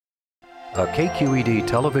a KQED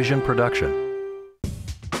television production.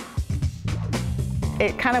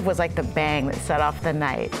 It kind of was like the bang that set off the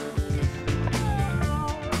night.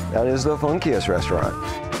 That is the funkiest restaurant.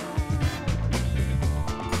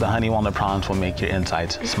 The honey walnut prawns will make your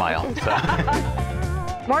insides smile.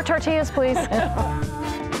 So. More tortillas, please.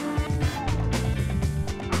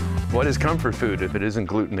 What is comfort food if it isn't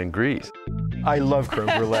gluten and grease? I love creme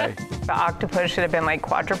brulee. The octopus should have been like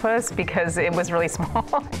quadrupus because it was really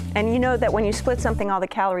small. And you know that when you split something, all the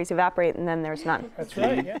calories evaporate and then there's none. That's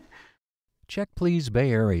right, yeah. Check Please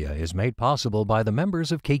Bay Area is made possible by the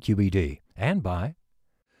members of KQED and by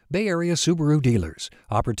Bay Area Subaru dealers.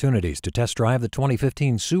 Opportunities to test drive the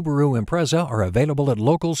 2015 Subaru Impreza are available at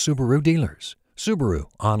local Subaru dealers. Subaru,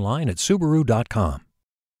 online at Subaru.com.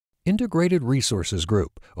 Integrated Resources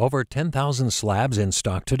Group, over 10,000 slabs in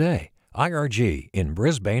stock today. IRG in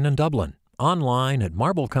Brisbane and Dublin, online at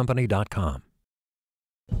marblecompany.com.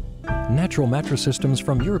 Natural mattress systems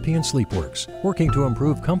from European Sleepworks, working to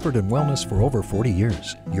improve comfort and wellness for over 40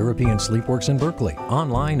 years. European Sleepworks in Berkeley,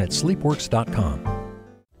 online at sleepworks.com.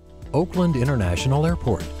 Oakland International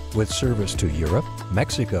Airport, with service to Europe,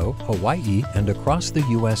 Mexico, Hawaii, and across the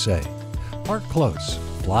USA. Park close,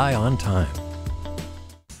 fly on time.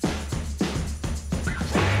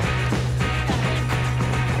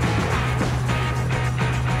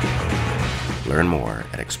 Learn more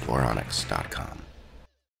at exploreonyx.com.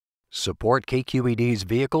 Support KQED's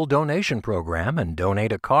vehicle donation program and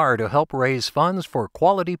donate a car to help raise funds for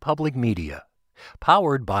quality public media.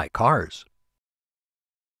 Powered by Cars.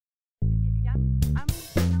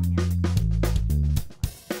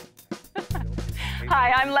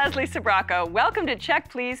 Hi, I'm Leslie Sbrocco. Welcome to Check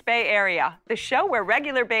Please Bay Area, the show where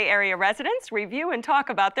regular Bay Area residents review and talk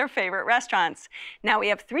about their favorite restaurants. Now we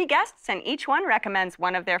have 3 guests, and each one recommends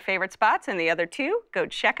one of their favorite spots, and the other 2 go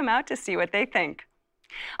check them out to see what they think.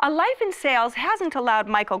 A life in sales hasn't allowed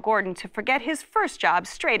Michael Gordon to forget his first job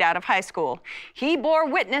straight out of high school. He bore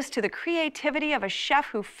witness to the creativity of a chef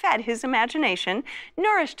who fed his imagination,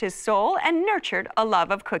 nourished his soul, and nurtured a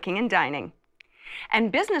love of cooking and dining.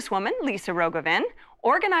 And businesswoman Lisa Rogovin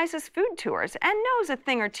organizes food tours and knows a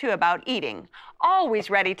thing or 2 about eating. Always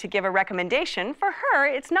ready to give a recommendation, for her,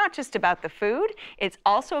 it's not just about the food, it's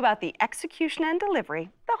also about the execution and delivery,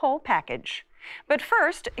 the whole package. But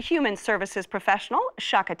first, human services professional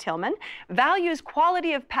Shaka Tillman values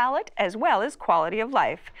quality of palate as well as quality of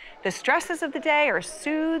life. The stresses of the day are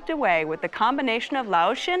soothed away with the combination of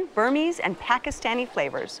Laotian, Burmese, and Pakistani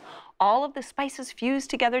flavors. All of the spices fused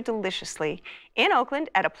together deliciously in Oakland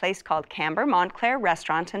at a place called Camber Montclair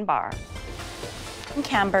Restaurant and Bar.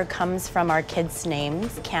 Camber comes from our kids'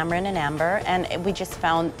 names, Cameron and Amber, and we just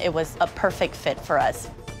found it was a perfect fit for us.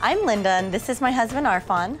 I'm Linda, and this is my husband,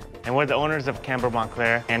 Arfan. And we're the owners of Camber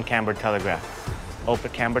Montclair and Camber Telegraph.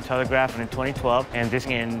 Opened Camber Telegraph in 2012 and this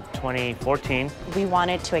in 2014. We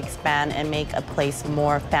wanted to expand and make a place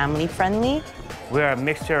more family-friendly. We're a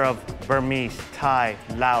mixture of Burmese, Thai,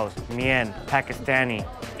 Laos, Mien, Pakistani,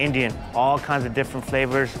 Indian, all kinds of different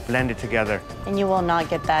flavors blended together. And you will not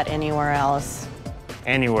get that anywhere else.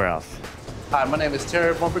 Anywhere else. Hi, my name is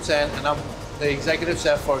Terry Pompertan, and I'm the executive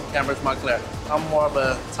chef for Camber Montclair. I'm more of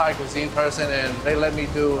a Thai cuisine person, and they let me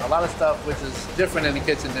do a lot of stuff which is different in the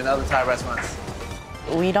kitchen than other Thai restaurants.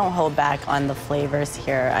 We don't hold back on the flavors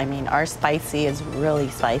here. I mean, our spicy is really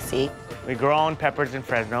spicy. We grow our own peppers in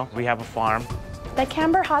Fresno. We have a farm. The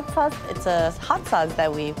Camber hot sauce, it's a hot sauce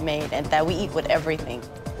that we've made and that we eat with everything.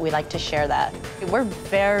 We like to share that. We're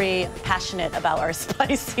very passionate about our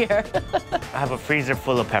spice here. I have a freezer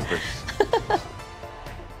full of peppers.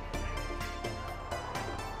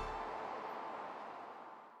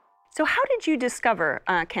 So how did you discover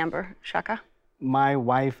Camber, Shaka? My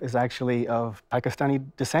wife is actually of Pakistani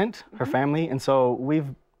descent, her family, and so we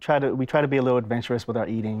try to be a little adventurous with our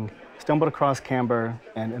eating. Stumbled across Camber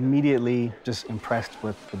and immediately just impressed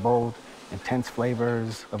with the bold, intense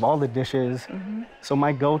flavors of all the dishes. So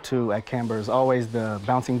my go-to at Camber is always the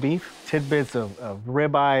bouncing beef, tidbits of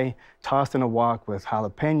ribeye tossed in a wok with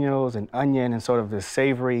jalapenos and onion and sort of this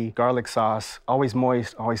savory garlic sauce, always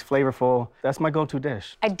moist, always flavorful. That's my go-to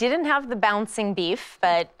dish. I didn't have the bouncing beef,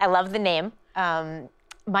 but I love the name.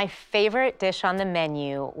 My favorite dish on the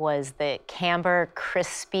menu was the Camber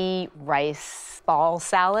crispy rice ball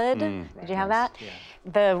salad. Did you have that? Yeah.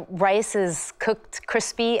 The rice is cooked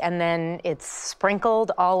crispy and then it's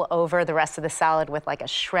sprinkled all over the rest of the salad with like a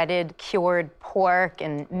shredded cured pork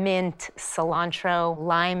and mint, cilantro,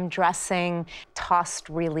 lime dressing, tossed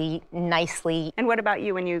really nicely. And what about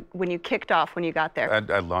you when you kicked off when you got there?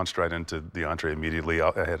 I launched right into the entree immediately.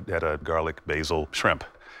 I had a garlic basil shrimp.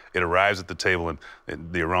 it arrives at the table, and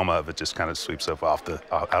the aroma of it just kind of sweeps up out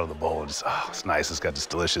of the bowl. And just, oh, it's nice. It's got this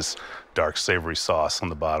delicious, dark, savory sauce on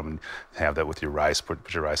the bottom, and have that with your rice.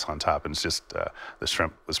 Put your rice on top, and it's just the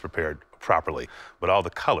shrimp was prepared properly. But all the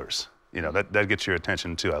colors, you know, that gets your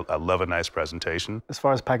attention too. I love a nice presentation. As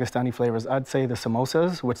far as Pakistani flavors, I'd say the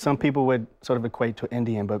samosas, which some people would sort of equate to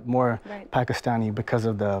Indian, but more Pakistani because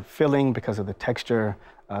of the filling, because of the texture.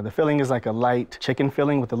 The filling is like a light chicken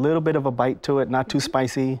filling with a little bit of a bite to it, not too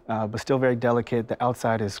spicy, but still very delicate. The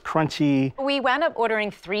outside is crunchy. We wound up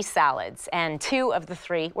ordering 3 salads, and 2 of the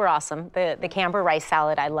 3 were awesome. The Camber rice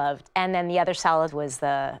salad I loved, and then the other salad was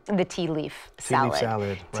the tea leaf salad. Tea leaf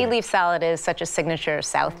salad, Tea leaf salad is such a signature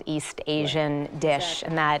Southeast Asian dish,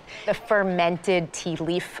 and that the fermented tea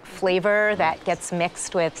leaf flavor that gets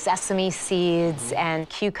mixed with sesame seeds and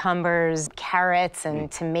cucumbers, carrots, and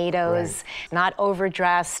tomatoes, not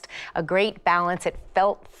overdressed. A great balance. It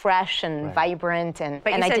felt fresh and vibrant.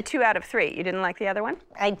 But you said 2 out of 3. You didn't like the other one?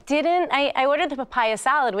 I didn't. I ordered the papaya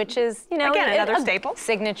salad, which is, you know, again, another staple.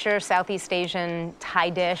 Signature Southeast Asian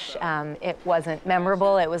Thai dish. It wasn't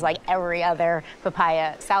memorable. It was like every other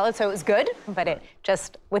papaya salad, so it was good, but it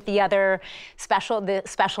just, with the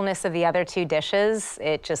specialness of the other 2 dishes,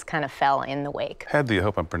 it just kind of fell in the wake. Had the, I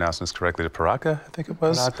hope I'm pronouncing this correctly, the paraca, I think it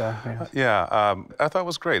was? Paraca, yes. I thought it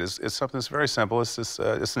was great. It's something that's very simple. It's just,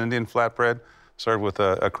 it's an Indian flatbread served with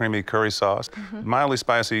a creamy curry sauce. Mildly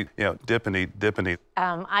spicy, you know, dip and eat.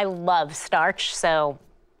 I love starch, so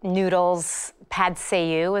noodles, pad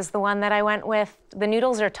see ew is the one that I went with. The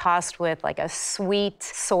noodles are tossed with like a sweet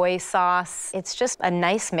soy sauce. It's just a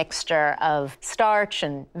nice mixture of starch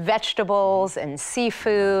and vegetables and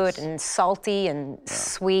seafood and salty and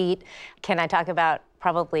sweet. Can I talk about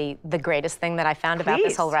probably the greatest thing that I found about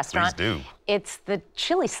this whole restaurant? Please do. It's the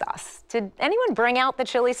chili sauce. Did anyone bring out the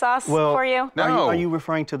chili sauce for you? No. Are you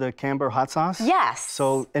referring to the Camber hot sauce? Yes.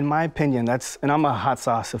 So in my opinion, and I'm a hot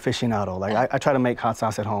sauce aficionado. Like I try to make hot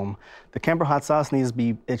sauce at home. The Camber hot sauce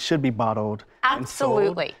it should be bottled.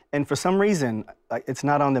 Absolutely. And sold. And for some reason, it's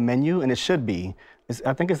not on the menu, and it should be.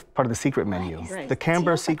 I think it's part of the secret menu. Right. The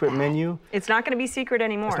Camber secret menu. It's not going to be secret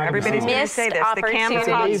anymore. Everybody's going to say this. The Camber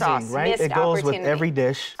hot sauce. Right? It goes with every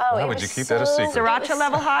dish. Why would you keep that a secret? Sriracha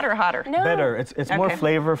level hot or hotter? No. Better. It's more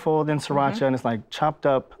flavorful than sriracha, and it's like chopped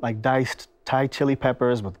up, like diced Thai chili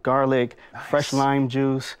peppers with garlic, fresh lime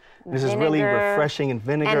juice. This is really refreshing, and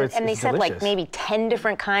vinegar. And they said delicious. like maybe 10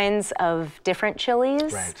 different kinds of different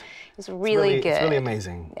chilies. Right. It's really good. It's really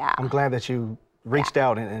amazing. Yeah. I'm glad that you reached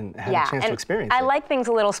out and had a chance to experience it. I like things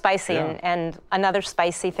a little spicy, and another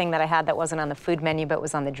spicy thing that I had that wasn't on the food menu but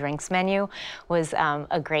was on the drinks menu was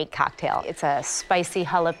a great cocktail. It's a spicy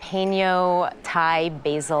jalapeno Thai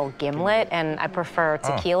basil gimlet, and I prefer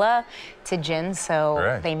tequila to gin,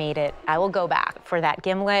 so they made it. I will go back for that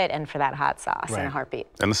gimlet and for that hot sauce in a heartbeat.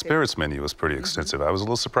 And the spirits menu was pretty extensive. I was a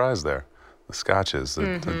little surprised there. The scotches,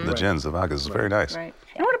 the gins, the vodkas, was very nice. Right.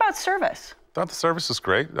 And what about service? Thought the service was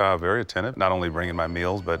great, very attentive, not only bringing my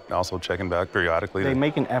meals, but also checking back periodically. They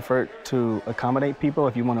make an effort to accommodate people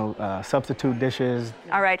if you want to substitute dishes.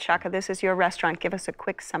 All right, Shaka, this is your restaurant. Give us a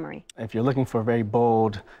quick summary. If you're looking for very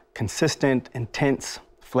bold, consistent, intense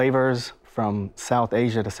flavors from South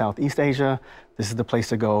Asia to Southeast Asia, this is the place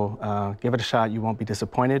to go. Give it a shot. You won't be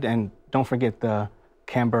disappointed. And don't forget the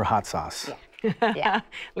Camber hot sauce. Yeah.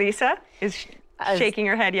 Lisa is shaking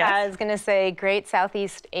her head, yes. I was going to say great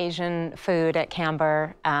Southeast Asian food at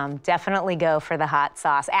Camber. Definitely go for the hot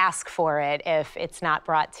sauce. Ask for it if it's not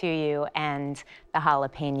brought to you, and the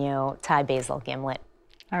jalapeno Thai basil gimlet.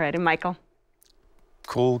 All right, and Michael?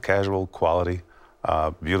 Cool, casual, quality,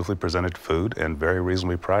 beautifully presented food, and very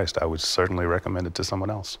reasonably priced. I would certainly recommend it to someone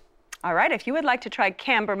else. All right, if you would like to try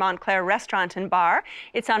Camber Montclair Restaurant and Bar,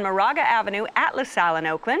 it's on Moraga Avenue at LaSalle in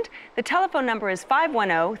Oakland. The telephone number is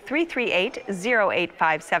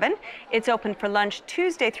 510-338-0857. It's open for lunch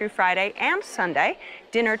Tuesday through Friday and Sunday,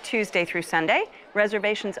 dinner Tuesday through Sunday.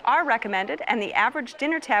 Reservations are recommended, and the average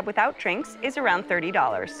dinner tab without drinks is around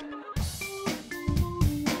 $30.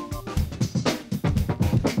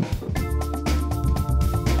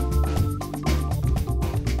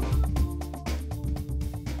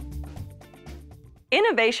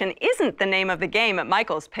 Innovation isn't the name of the game at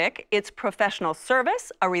Michael's Pick. It's professional service,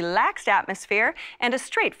 a relaxed atmosphere, and a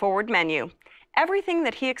straightforward menu. Everything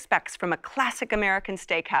that he expects from a classic American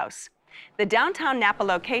steakhouse. The downtown Napa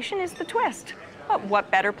location is the twist. But what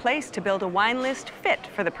better place to build a wine list fit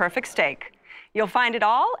for the perfect steak? You'll find it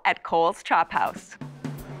all at Cole's Chop House.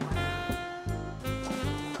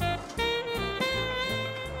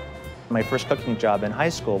 My first cooking job in high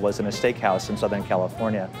school was in a steakhouse in Southern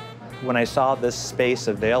California. When I saw this space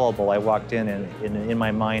available, I walked in and in my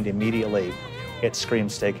mind immediately it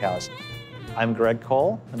screams steakhouse. I'm Greg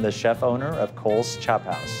Cole. I'm the chef owner of Cole's Chop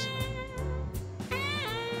House.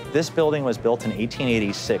 This building was built in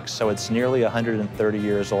 1886, so it's nearly 130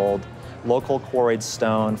 years old. Local quarried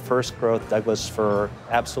stone, first growth Douglas fir,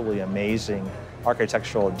 absolutely amazing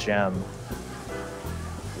architectural gem.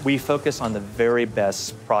 We focus on the very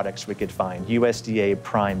best products we could find. USDA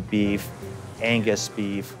prime beef, Angus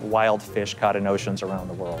beef, wild fish caught in oceans around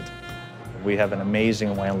the world. We have an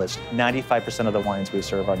amazing wine list. 95% of the wines we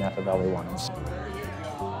serve are Napa Valley wines.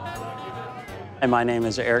 And my name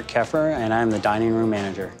is Eric Keffer, and I'm the dining room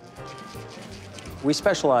manager. We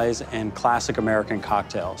specialize in classic American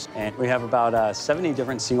cocktails, and we have about 70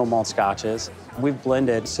 different single malt scotches. We've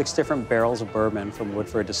blended 6 different barrels of bourbon from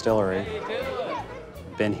Woodford Distillery.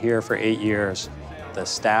 Been here for 8 years. The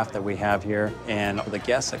staff that we have here and the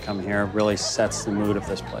guests that come here really sets the mood of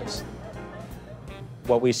this place.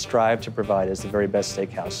 What we strive to provide is the very best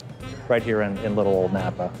steakhouse right here in little old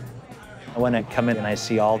Napa. When I come in and I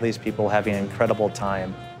see all these people having an incredible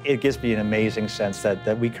time, it gives me an amazing sense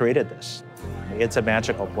that we created this. It's a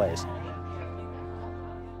magical place.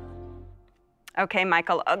 Okay,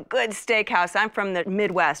 Michael, a good steakhouse. I'm from the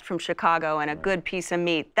Midwest, from Chicago, and a good piece of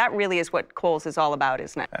meat. That really is what Cole's is all about,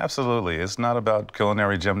 isn't it? Absolutely. It's not about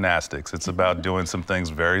culinary gymnastics. It's about doing some things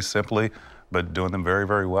very simply, but doing them very,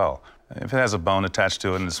 very well. If it has a bone attached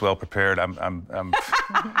to it and it's well prepared,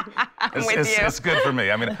 it's good for me.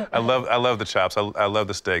 I mean, I love the chops. I love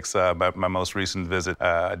the steaks. My most recent visit,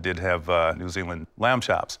 I did have New Zealand lamb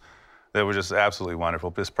chops. They were just absolutely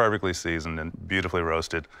wonderful. It's perfectly seasoned and beautifully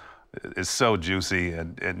roasted. It's so juicy,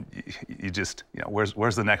 and you just,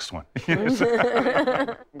 where's the next one?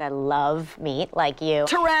 I love meat like you.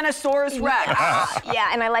 Tyrannosaurus Rex. Yeah,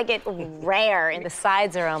 and I like it rare, and the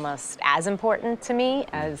sides are almost as important to me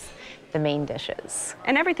as the main dishes.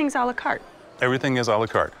 And everything's a la carte. Everything is a la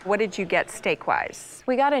carte. What did you get steak-wise?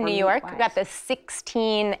 We got a New York. We got the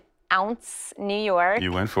 16-ounce New York.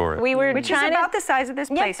 You went for it. We were Which is about the size of this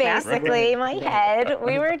place, basically, my head.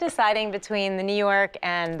 We were deciding between the New York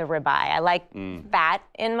and the ribeye. I like fat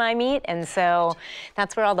in my meat, and so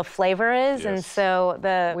that's where all the flavor is. Yes. And so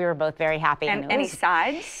we were both very happy. And any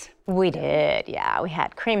sides? We did, yeah. We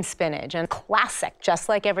had cream spinach and classic, just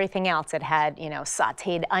like everything else. It had,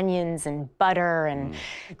 sautéed onions and butter and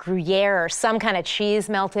Gruyere or some kind of cheese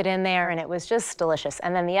melted in there, and it was just delicious.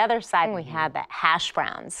 And then the other side, we had the hash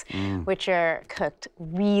browns, which are cooked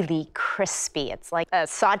really crispy. It's like a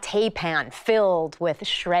sauté pan filled with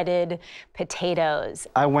shredded potatoes.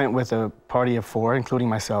 I went with a party of 4, including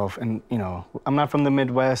myself, and, I'm not from the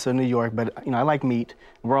Midwest or New York, but, I like meat.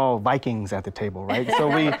 We're all Vikings at the table, right? So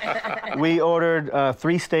we ordered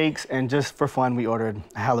 3 steaks, and just for fun, we ordered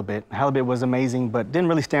halibut. Halibut was amazing, but didn't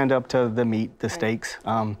really stand up to the meat, the steaks.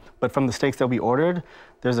 But from the steaks that we ordered,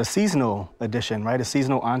 there's a seasonal edition, right? A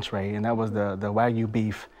seasonal entree, and that was the Wagyu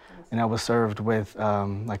beef. And that was served with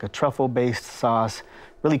like a truffle-based sauce,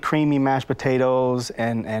 really creamy mashed potatoes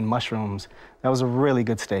and mushrooms. That was a really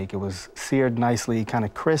good steak. It was seared nicely, kind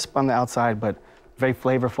of crisp on the outside, but very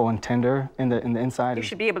flavorful and tender in the inside. You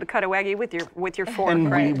should be able to cut a Wagyu with your fork,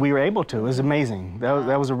 and right? we were able to. It was amazing.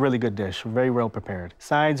 That was a really good dish, very well prepared.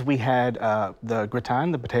 Sides, we had the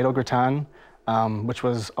gratin, the potato gratin, which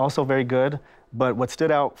was also very good. But what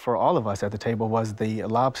stood out for all of us at the table was the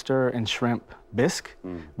lobster and shrimp bisque,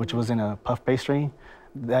 which was in a puff pastry.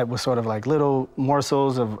 That was sort of like little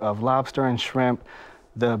morsels of lobster and shrimp.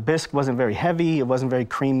 The bisque wasn't very heavy, it wasn't very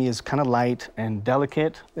creamy, it's kind of light and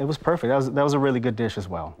delicate. It was perfect. That was a really good dish as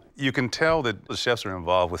well. You can tell that the chefs are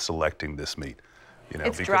involved with selecting this meat.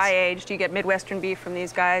 It's dry aged. You get Midwestern beef from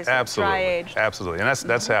these guys. Absolutely, dry aged. absolutely, and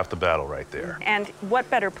that's half the battle right there. And what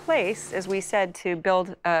better place, as we said, to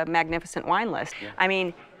build a magnificent wine list? Yeah. I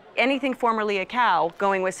mean, anything formerly a cow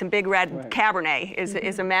going with some big red Cabernet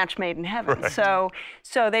is a match made in heaven. Right.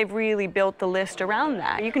 So they've really built the list around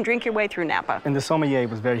that. You can drink your way through Napa. And the sommelier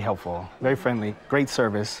was very helpful, very friendly, great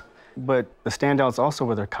service. But the standouts also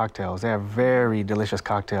were their cocktails. They have very delicious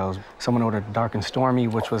cocktails. Someone ordered Dark and Stormy,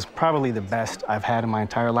 which was probably the best I've had in my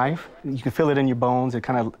entire life. You can feel it in your bones. It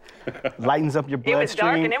kind of lightens up your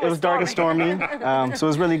bloodstream. It was dark and stormy. So it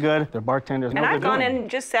was really good. Their bartenders know what they're doing. And I've gone in and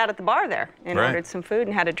just sat at the bar there and ordered some food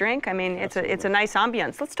and had a drink. I mean, it's a nice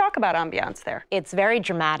ambiance. Let's talk about ambiance there. It's very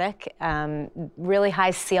dramatic, really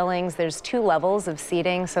high ceilings. There's 2 levels of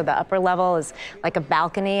seating, so the upper level is like a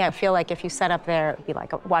balcony. I feel like if you sat up there, it'd be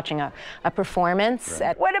like watching a performance.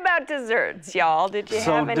 Right. What about desserts, y'all? Did you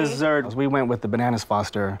have any? So desserts, we went with the Bananas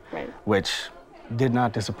Foster, which did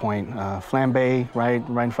not disappoint. Flambe,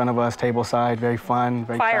 right in front of us, tableside, very fun,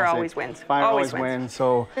 very Fire classic. always wins. Fire always wins.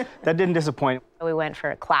 So that didn't disappoint. We went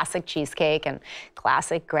for a classic cheesecake and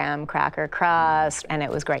classic graham cracker crust, and it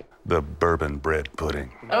was great. The bourbon bread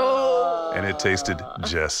pudding. Oh! And it tasted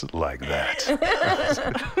just like that.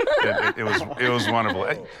 it was wonderful.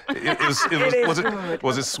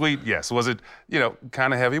 Was it sweet? Yes. Was it,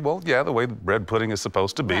 kind of heavy? Well, yeah, the way bread pudding is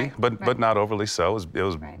supposed to be, but not overly so. It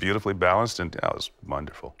was beautifully balanced, and it was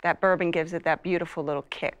wonderful. That bourbon gives it that beautiful little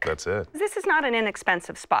kick. That's it. This is not an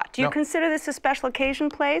inexpensive spot. Do you consider this a special occasion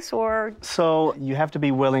place, or? So you have to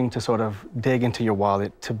be willing to sort of dig into your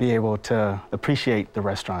wallet to be able to appreciate the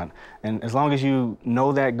restaurant. And as long as you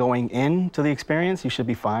know that going into the experience, you should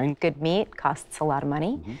be fine. Good meat costs a lot of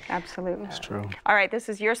money. Absolutely. That's true. All right, this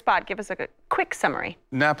is your spot. Give us a quick summary.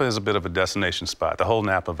 Napa is a bit of a destination spot, the whole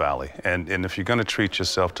Napa Valley. And if you're going to treat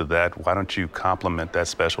yourself to that, why don't you complement that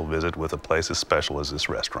special visit with a place as special as this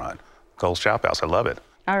restaurant? Cole's Chop House. I love it.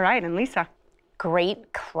 All right, and Lisa?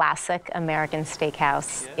 Great classic American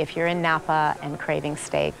steakhouse. If you're in Napa and craving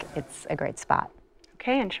steak, it's a great spot.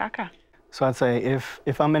 Okay, and Shaka? So I'd say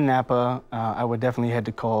if I'm in Napa, I would definitely head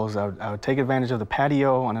to Cole's. I would take advantage of the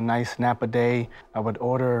patio on a nice Napa day. I would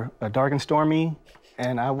order a dark and stormy,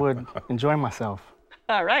 and I would enjoy myself.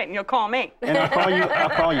 All right, and you'll call me. And I'll call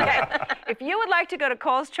you. Okay. If you would like to go to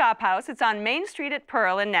Cole's Chop House, it's on Main Street at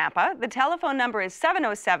Pearl in Napa. The telephone number is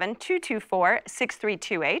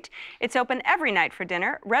 707-224-6328. It's open every night for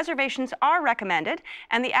dinner. Reservations are recommended,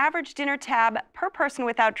 and the average dinner tab per person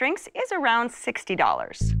without drinks is around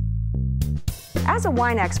 $60. As a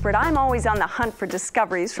wine expert, I'm always on the hunt for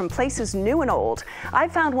discoveries from places new and old. I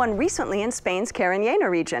found one recently in Spain's Cariñena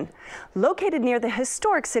region. Located near the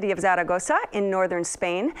historic city of Zaragoza in northern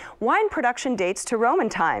Spain, wine production dates to Roman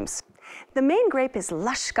times. The main grape is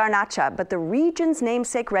lush Garnacha, but the region's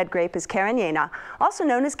namesake red grape is Cariñena, also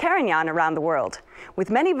known as Carignan around the world. With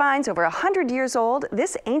many vines over 100 years old,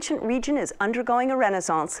 this ancient region is undergoing a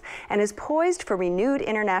renaissance and is poised for renewed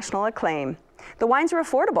international acclaim. The wines are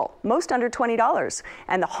affordable, most under $20,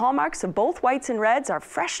 and the hallmarks of both whites and reds are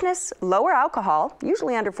freshness, lower alcohol,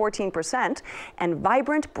 usually under 14%, and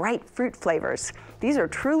vibrant, bright fruit flavors. These are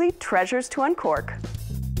truly treasures to uncork.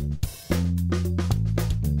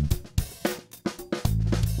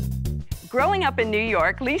 Growing up in New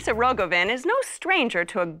York, Lisa Rogovin is no stranger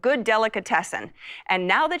to a good delicatessen. And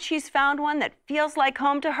now that she's found one that feels like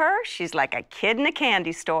home to her, she's like a kid in a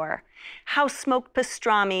candy store. House-smoked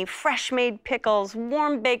pastrami, fresh-made pickles,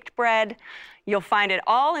 warm-baked bread. You'll find it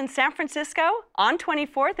all in San Francisco on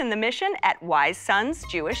 24th in the Mission at Wise Sons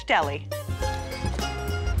Jewish Deli.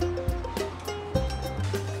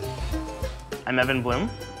 I'm Evan Bloom.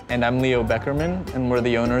 And I'm Leo Beckerman, and we're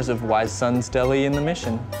the owners of Wise Sons Deli in the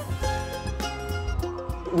Mission.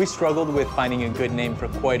 We struggled with finding a good name for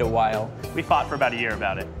quite a while. We fought for about a year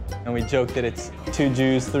about it. And we joked that it's 2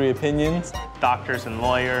 Jews, 3 opinions. Doctors and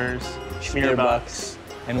lawyers, schmearbucks.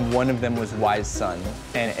 And one of them was Wise Son,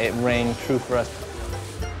 and it rang true for us.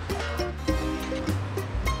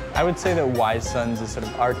 I would say that Wise Sons is sort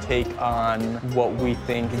of our take on what we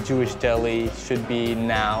think Jewish deli should be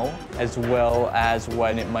now, as well as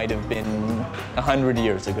what it might have been 100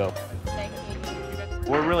 years ago.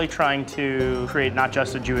 We're really trying to create not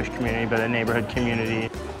just a Jewish community, but a neighborhood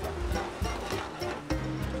community.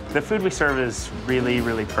 The food we serve is really,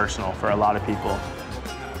 really personal for a lot of people.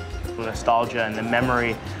 The nostalgia and the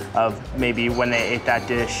memory of maybe when they ate that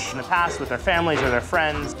dish in the past with their families or their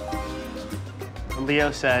friends.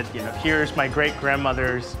 Leo said, here's my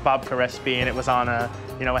great-grandmother's babka recipe, and it was on a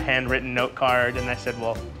handwritten note card. And I said,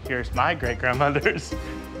 well, here's my great-grandmother's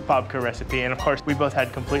babka recipe. And of course, we both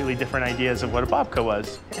had completely different ideas of what a babka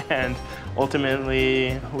was. And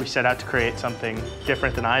ultimately, we set out to create something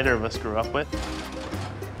different than either of us grew up with.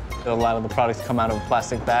 A lot of the products come out of a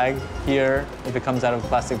plastic bag. Here, if it comes out of a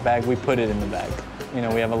plastic bag, we put it in the bag.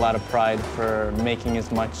 We have a lot of pride for making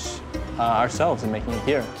as much ourselves and making it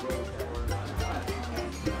here.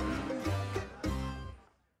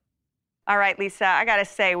 All right, Lisa, I gotta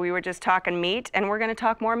say, we were just talking meat, and we're gonna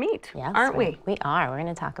talk more meat, aren't we? We are. We're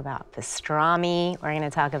gonna talk about pastrami. We're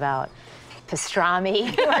gonna talk about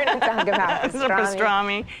pastrami. We're gonna talk about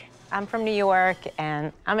pastrami. I'm from New York,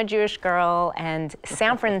 and I'm a Jewish girl, and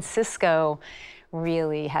San Francisco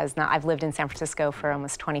really has not. I've lived in San Francisco for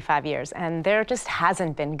almost 25 years, and there just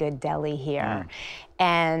hasn't been good deli here.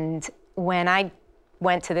 And when I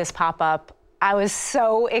went to this pop-up, I was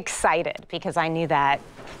so excited because I knew that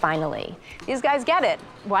finally these guys get it.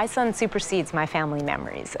 Wise Son supersedes my family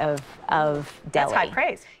memories of deli. That's high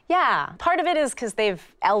praise. Yeah, part of it is because they've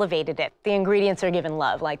elevated it. The ingredients are given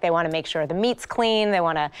love. Like, they want to make sure the meat's clean. They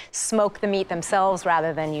want to smoke the meat themselves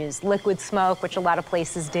rather than use liquid smoke, which a lot of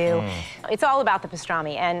places do. It's all about the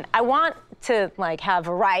pastrami. And I want to like have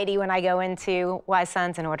variety when I go into Wise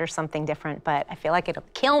Sons and order something different, but I feel like it'll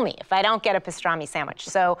kill me if I don't get a pastrami sandwich.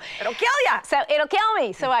 So it'll kill you. So it'll kill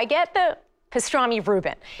me. So I get the pastrami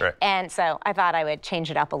Reuben. Right. And so I thought I would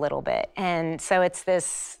change it up a little bit. And so it's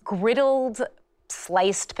this griddled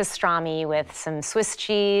sliced pastrami with some Swiss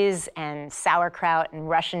cheese and sauerkraut and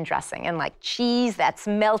Russian dressing and like cheese that's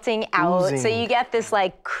melting out. Oozing. So you get this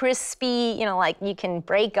like crispy, you know, like you can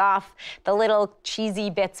break off the little cheesy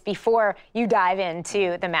bits before you dive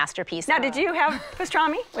into the masterpiece. Now, did you have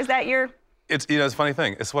pastrami? Was that your... It's, you know, it's a funny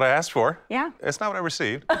thing. It's what I asked for. Yeah. It's not what I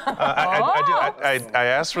received. I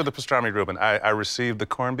asked for the pastrami Reuben. I received the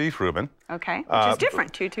corned beef Reuben. Okay, which is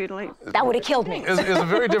different, totally. That would have killed me. It was a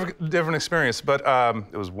very different experience, but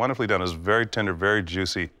it was wonderfully done. It was very tender, very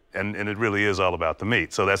juicy, and it really is all about the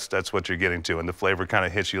meat. So that's what you're getting to, and the flavor kind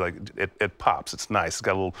of hits you like it pops. It's nice. It's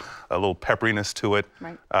got a little pepperiness to it,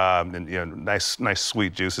 right. And you know, nice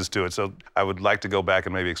sweet juices to it. So I would like to go back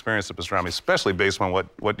and maybe experience the pastrami, especially based on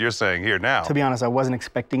what you're saying here now. To be honest, I wasn't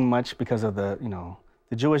expecting much because of the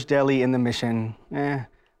Jewish Deli in the Mission.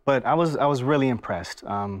 But I was really impressed.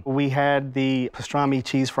 We had the pastrami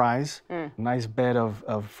cheese fries, nice bed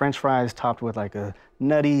of French fries topped with like a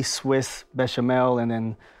nutty Swiss bechamel and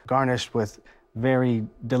then garnished with very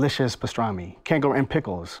delicious pastrami. Can't go, and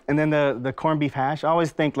pickles. And then the corned beef hash. I always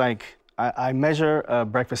think like, I measure a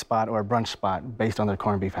breakfast spot or a brunch spot based on the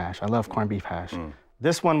corned beef hash. I love corned beef hash.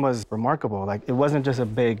 This one was remarkable. Like it wasn't just a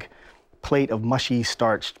big plate of mushy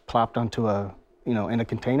starch plopped onto in a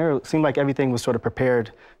container. It seemed like everything was sort of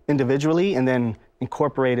prepared individually and then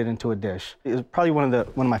incorporated into a dish. It was probably one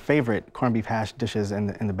of my favorite corned beef hash dishes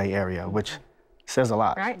in the Bay Area, which says a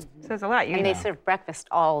lot. Right, says a lot. And they serve breakfast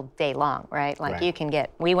all day long, right? Like Right. you can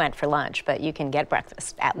we went for lunch, but you can get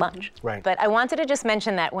breakfast at lunch. Right. But I wanted to just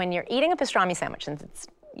mention that when you're eating a pastrami sandwich, since it's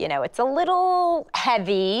a little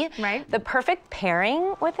heavy, right. The perfect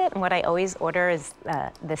pairing with it, and what I always order is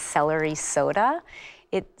the celery soda.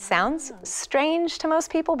 It sounds strange to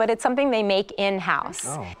most people, but it's something they make in-house.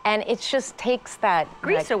 Oh. And it just takes that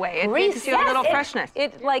grease away. It gives you a little freshness.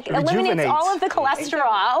 It like eliminates all of the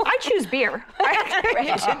cholesterol. I choose beer.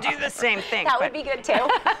 You should do the same thing. That would be good too.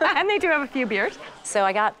 And they do have a few beers. So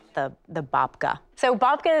I got the babka. So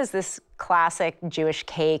babka is this classic Jewish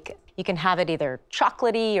cake. You can have it either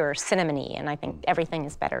chocolatey or cinnamony, and I think everything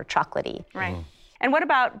is better chocolatey. Right. And what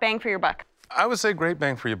about bang for your buck? I would say great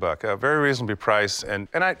bang for your buck. Very reasonably priced, and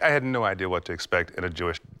I had no idea what to expect in a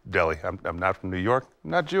Jewish deli. I'm not from New York,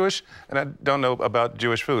 I'm not Jewish, and I don't know about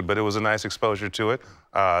Jewish food, but it was a nice exposure to it.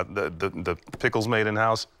 The pickles made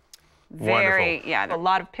in-house, wonderful. Yeah, a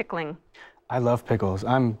lot of pickling. I love pickles.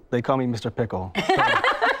 They call me Mr. Pickle. So,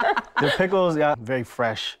 the pickles, very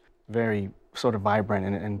fresh, very sort of vibrant,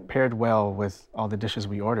 and paired well with all the dishes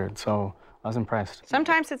we ordered. So I was impressed.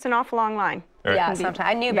 Sometimes it's an awful long line. Right. Yeah, sometimes.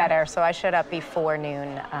 I knew better, so I showed up before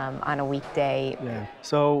noon on a weekday. Yeah.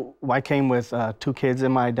 So I came with 2 kids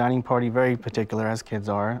in my dining party, very particular as kids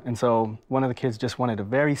are. And so one of the kids just wanted a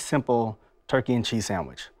very simple turkey and cheese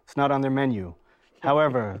sandwich. It's not on their menu.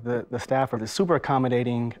 However, the staff are super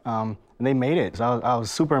accommodating, and they made it. So I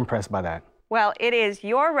was super impressed by that. Well, it is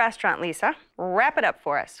your restaurant, Lisa. Wrap it up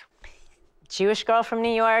for us. Jewish girl from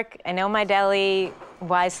New York. I know my deli.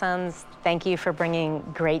 Wise Sons, thank you for bringing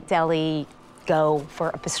great deli. Go for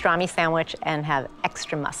a pastrami sandwich and have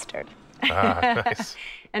extra mustard. Nice.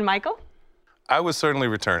 And Michael? I would certainly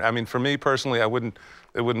return. I mean, for me personally, it wouldn't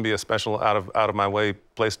be a special out of my way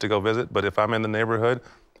place to go visit, but if I'm in the neighborhood,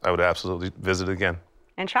 I would absolutely visit again.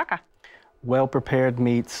 And Shaka? Well-prepared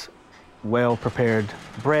meats, well-prepared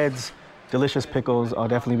breads, delicious pickles. I'll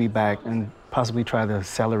definitely be back and possibly try the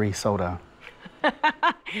celery soda.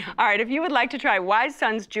 All right, if you would like to try Wise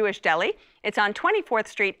Sons Jewish Deli, it's on 24th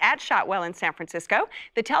Street at Shotwell in San Francisco.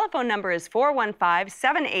 The telephone number is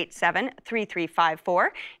 415-787-3354.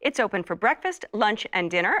 It's open for breakfast, lunch, and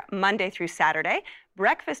dinner Monday through Saturday,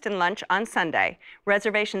 breakfast and lunch on Sunday.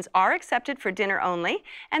 Reservations are accepted for dinner only,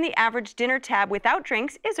 and the average dinner tab without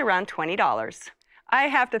drinks is around $20. I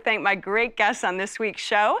have to thank my great guests on this week's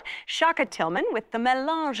show, Shaka Tillman with the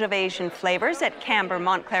Melange of Asian Flavors at Camber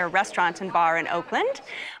Montclair Restaurant and Bar in Oakland,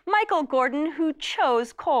 Michael Gordon, who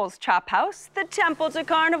chose Cole's Chop House, the temple to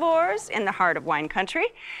carnivores in the heart of wine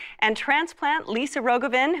country, and transplant Lisa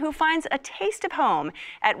Rogovin, who finds a taste of home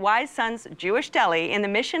at Wise Sons Jewish Deli in the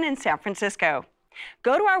Mission in San Francisco.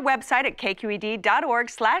 Go to our website at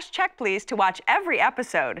kqed.org/checkplease to watch every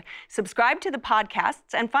episode. Subscribe to the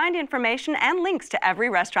podcasts and find information and links to every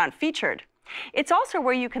restaurant featured. It's also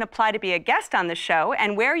where you can apply to be a guest on the show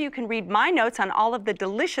and where you can read my notes on all of the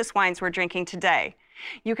delicious wines we're drinking today.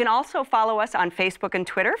 You can also follow us on Facebook and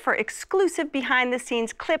Twitter for exclusive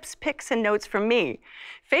behind-the-scenes clips, pics, and notes from me.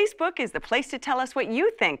 Facebook is the place to tell us what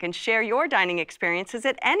you think and share your dining experiences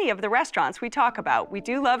at any of the restaurants we talk about. We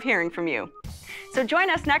do love hearing from you. So join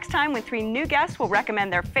us next time when 3 new guests will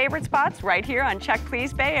recommend their favorite spots right here on Check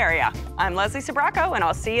Please Bay Area. I'm Leslie Sbrocco, and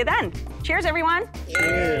I'll see you then. Cheers, everyone.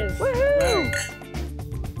 Cheers. Woohoo!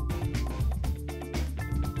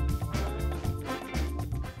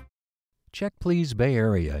 Check Please Bay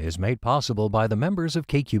Area is made possible by the members of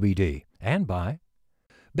KQED and by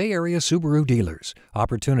Bay Area Subaru dealers.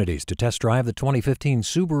 Opportunities to test drive the 2015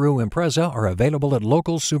 Subaru Impreza are available at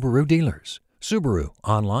local Subaru dealers. Subaru,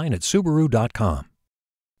 online at Subaru.com.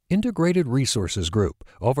 Integrated Resources Group,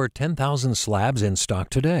 over 10,000 slabs in stock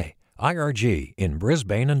today. IRG in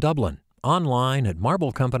Brisbane and Dublin, online at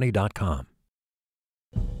marblecompany.com.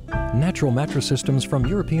 Natural mattress systems from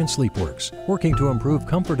European Sleepworks, working to improve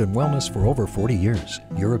comfort and wellness for over 40 years.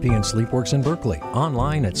 European Sleepworks in Berkeley,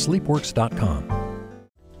 online at sleepworks.com.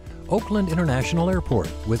 Oakland International Airport,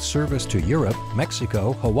 with service to Europe,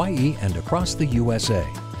 Mexico, Hawaii, and across the USA.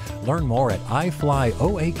 Learn more at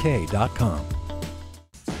iflyoak.com.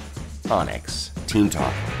 Onyx, Team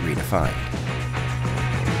Talk redefined.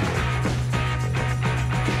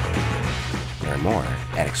 Learn more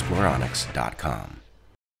at exploreonyx.com.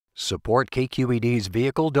 Support KQED's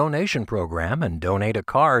vehicle donation program and donate a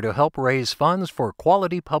car to help raise funds for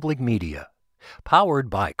quality public media.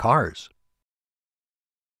 Powered by Cars.